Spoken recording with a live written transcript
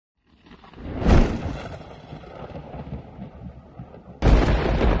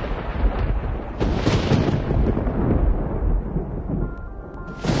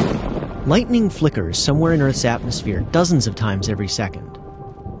Lightning flickers somewhere in Earth's atmosphere dozens of times every second.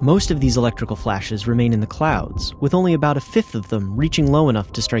 Most of these electrical flashes remain in the clouds, with only about a fifth of them reaching low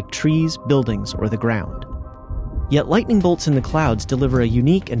enough to strike trees, buildings, or the ground. Yet lightning bolts in the clouds deliver a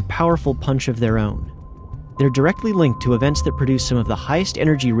unique and powerful punch of their own. They're directly linked to events that produce some of the highest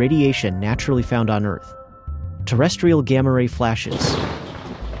energy radiation naturally found on Earth: terrestrial gamma-ray flashes,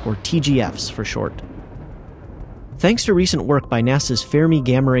 or TGFs for short. Thanks to recent work by NASA's Fermi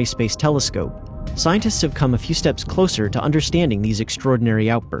Gamma-Ray Space Telescope, scientists have come a few steps closer to understanding these extraordinary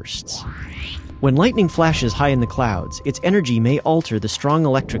outbursts. When lightning flashes high in the clouds, its energy may alter the strong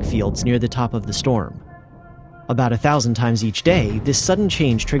electric fields near the top of the storm. About 1,000 times each day, this sudden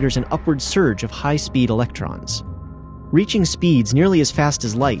change triggers an upward surge of high-speed electrons. Reaching speeds nearly as fast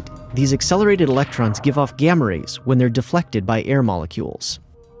as light, these accelerated electrons give off gamma rays when they're deflected by air molecules.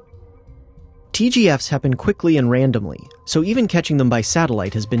 TGFs happen quickly and randomly, so even catching them by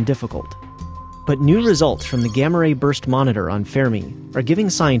satellite has been difficult. But new results from the gamma-ray burst monitor on Fermi are giving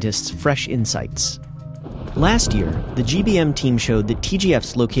scientists fresh insights. Last year, the GBM team showed that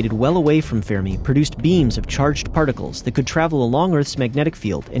TGFs located well away from Fermi produced beams of charged particles that could travel along Earth's magnetic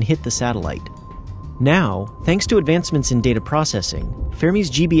field and hit the satellite. Now, thanks to advancements in data processing,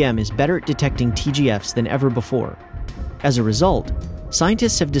 Fermi's GBM is better at detecting TGFs than ever before. As a result,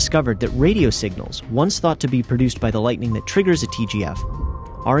 scientists have discovered that radio signals, once thought to be produced by the lightning that triggers a TGF,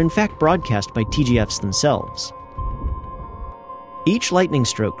 are in fact broadcast by TGFs themselves. Each lightning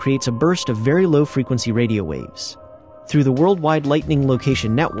stroke creates a burst of very low-frequency radio waves. Through the Worldwide Lightning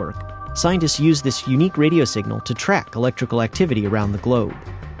Location Network, scientists use this unique radio signal to track electrical activity around the globe.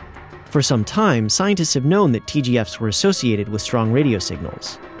 For some time, scientists have known that TGFs were associated with strong radio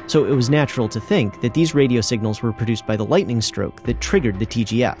signals, so it was natural to think that these radio signals were produced by the lightning stroke that triggered the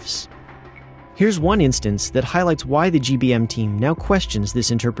TGFs. Here's one instance that highlights why the GBM team now questions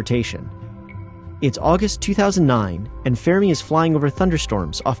this interpretation. It's August 2009, and Fermi is flying over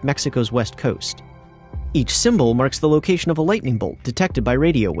thunderstorms off Mexico's west coast. Each symbol marks the location of a lightning bolt detected by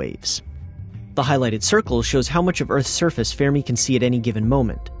radio waves. The highlighted circle shows how much of Earth's surface Fermi can see at any given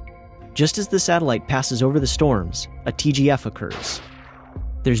moment. Just as the satellite passes over the storms, a TGF occurs.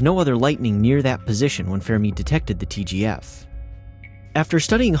 There's no other lightning near that position when Fermi detected the TGF. After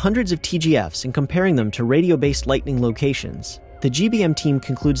studying hundreds of TGFs and comparing them to radio-based lightning locations, the GBM team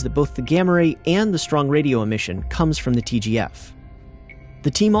concludes that both the gamma ray and the strong radio emission comes from the TGF. The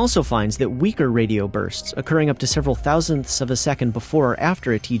team also finds that weaker radio bursts, occurring up to several thousandths of a second before or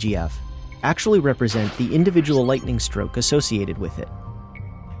after a TGF, actually represent the individual lightning stroke associated with it.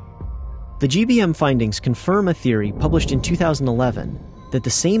 The GBM findings confirm a theory published in 2011 that the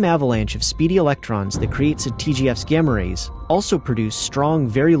same avalanche of speedy electrons that creates a TGF's gamma rays also produce strong,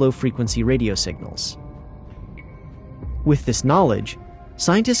 very low-frequency radio signals. With this knowledge,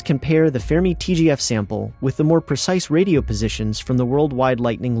 scientists compare the Fermi TGF sample with the more precise radio positions from the Worldwide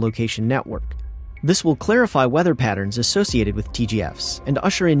Lightning Location Network. This will clarify weather patterns associated with TGFs and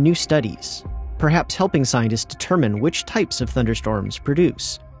usher in new studies, perhaps helping scientists determine which types of thunderstorms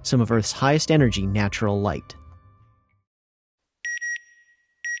produce some of Earth's highest energy natural light.